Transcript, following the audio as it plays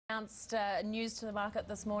Announced news to the market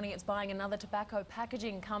this morning. It's buying another tobacco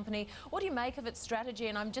packaging company. What do you make of its strategy?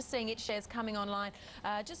 And I'm just seeing its shares coming online.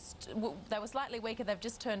 They were slightly weaker. They've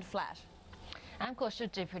just turned flat. Amcor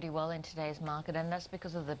should do pretty well in today's market, and that's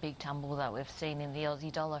because of the big tumble that we've seen in the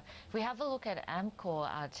Aussie dollar. If we have a look at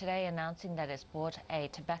Amcor today announcing that it's bought a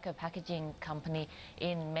tobacco packaging company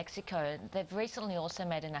in Mexico. They've recently also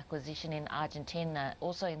made an acquisition in Argentina,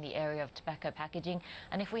 also in the area of tobacco packaging.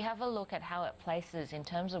 And if we have a look at how it places in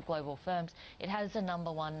terms of global firms, it has the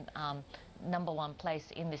number one place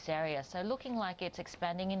in this area. So looking like it's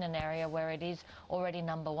expanding in an area where it is already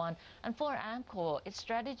number one. And for Amcor, its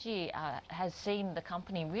strategy has seen the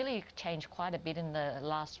company really change quite a bit in the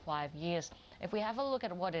last 5 years. If we have a look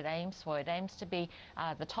at what it aims for, it aims to be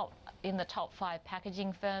in the top 5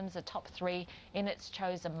 packaging firms, the top 3 in its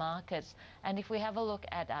chosen markets. And if we have a look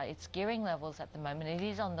at its gearing levels at the moment, it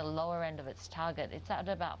is on the lower end of its target. It's at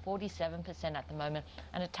about 47% at the moment,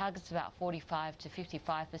 and it targets about 45 to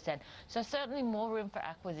 55%. So certainly more room for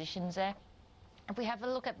acquisitions there. If we have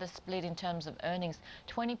a look at the split in terms of earnings,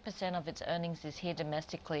 20% of its earnings is here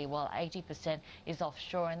domestically, while 80% is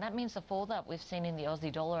offshore. And that means the fall that we've seen in the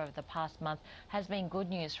Aussie dollar over the past month has been good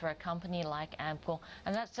news for a company like Amcor,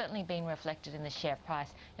 and that's certainly been reflected in the share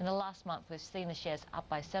price. In the last month, we've seen the shares up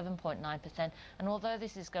by 7.9%, and although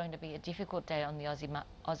this is going to be a difficult day on the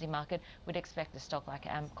Aussie market, we'd expect a stock like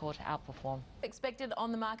Amcor to outperform. Expected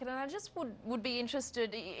on the market, and I just would be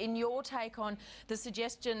interested in your take on the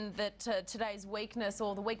suggestion that today's weakness,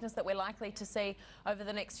 or the weakness that we're likely to see over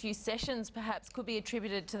the next few sessions, perhaps could be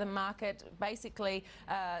attributed to the market basically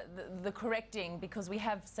the correcting, because we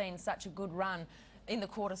have seen such a good run in the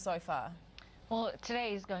quarter so far. Well,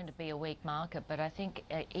 today is going to be a weak market, but I think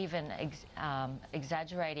even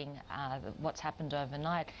exaggerating what's happened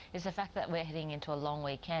overnight is the fact that we're heading into a long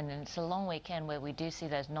weekend, and it's a long weekend where we do see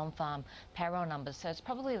those non-farm payroll numbers. So it's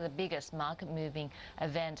probably the biggest market-moving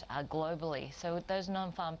event globally. So those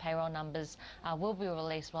non-farm payroll numbers will be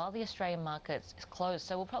released while the Australian market is closed.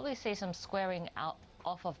 So we'll probably see some squaring out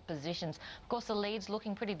off of positions. Of course, the lead's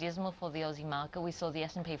looking pretty dismal for the Aussie market. We saw the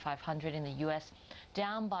S&P 500 in the US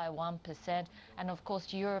down by 1%, and of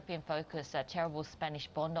course Europe in focus, a terrible Spanish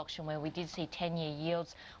bond auction where we did see 10-year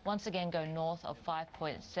yields once again go north of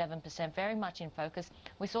 5.7%, very much in focus.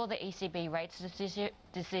 We saw the ECB rates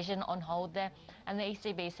decision on hold there, and the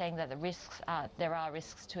ECB saying that there are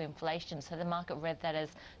risks to inflation. So the market read that as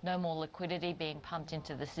no more liquidity being pumped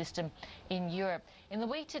into the system in Europe. In the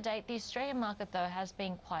week to date, the Australian market though has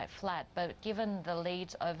been quite flat, but given the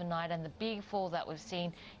leads overnight and the big fall that we've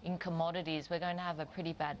seen in commodities, we're going to have a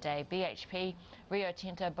pretty bad day. BHP, Rio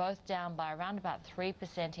Tinto, both down by around about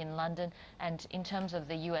 3% in London, and in terms of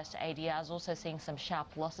the US ADRs, also seeing some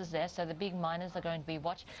sharp losses there. So the big miners are going to be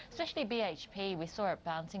watched, especially BHP. We saw it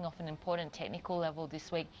bouncing off an important technical level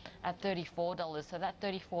this week at $34. So that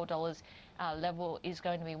 $34 level is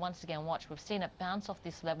going to be once again watched. We've seen it bounce off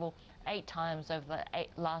this level 8 times over the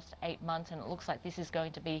last 8 months, and it looks like this is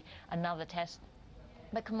going to be another test.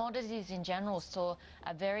 But commodities in general saw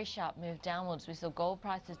a very sharp move downwards. We saw gold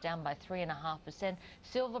prices down by 3.5%,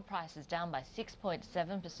 silver prices down by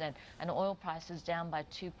 6.7%, and oil prices down by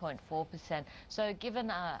 2.4%. So given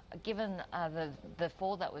the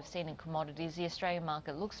fall that we've seen in commodities, the Australian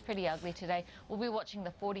market looks pretty ugly today. We'll be watching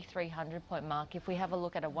the 4,300 point mark. If we have a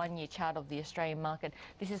look at a 1-year chart of the Australian market,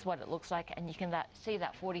 this is what it looks like, and you can see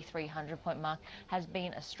that 4,300 point mark has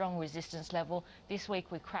been a strong resistance level. This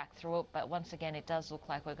week we cracked through it, but once again it does look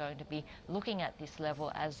like we're going to be looking at this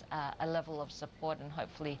level as a level of support, and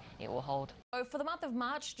hopefully it will hold. So for the month of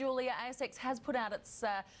March, Julia, ASX has put out its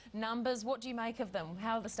numbers. What do you make of them?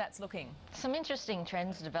 How are the stats looking? Some interesting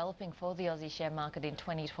trends developing for the Aussie share market in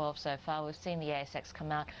 2012 so far. We've seen the ASX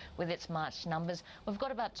come out with its March numbers. We've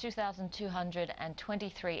got about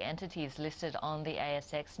 2,223 entities listed on the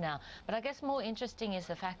ASX now. But I guess more interesting is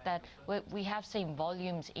the fact that we have seen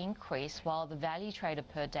volumes increase while the value traded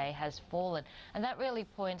per day has fallen. And that really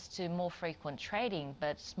points to more frequent trading,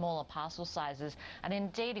 but smaller parcel sizes. And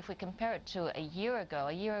indeed, if we compare it to a year ago,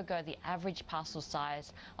 the average parcel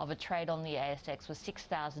size of a trade on the ASX was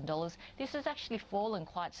 $6,000. This has actually fallen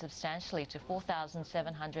quite substantially to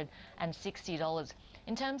 $4,760.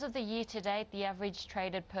 In terms of the year to date, the average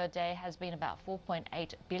traded per day has been about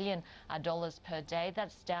 $4.8 billion per day.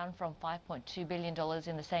 That's down from $5.2 billion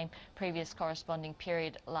in the same previous corresponding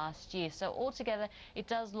period last year. So altogether, it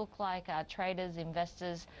does look like traders,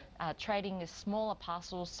 investors trading smaller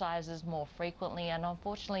parcel sizes more frequently, and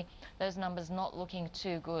unfortunately those numbers not looking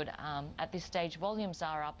too good. At this stage, volumes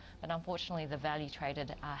are up, but unfortunately the value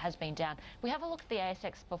traded has been down. We have a look at the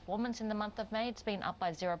ASX performance in the month of May. It's been up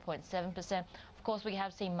by 0.7%. Of course, we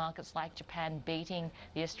have seen markets like Japan beating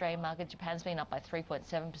the Australian market. Japan's been up by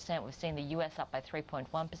 3.7%. We've seen the US up by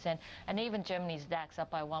 3.1%, and even Germany's DAX up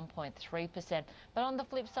by 1.3%. But on the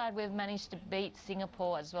flip side, we've managed to beat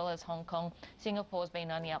Singapore as well as Hong Kong. Singapore's been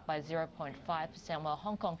only up by 0.5%, while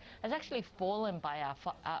Hong Kong has actually fallen by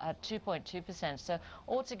 2.2%. So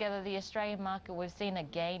altogether, the Australian market, we've seen a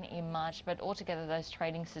gain in March, but altogether those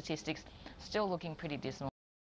trading statistics still looking pretty dismal.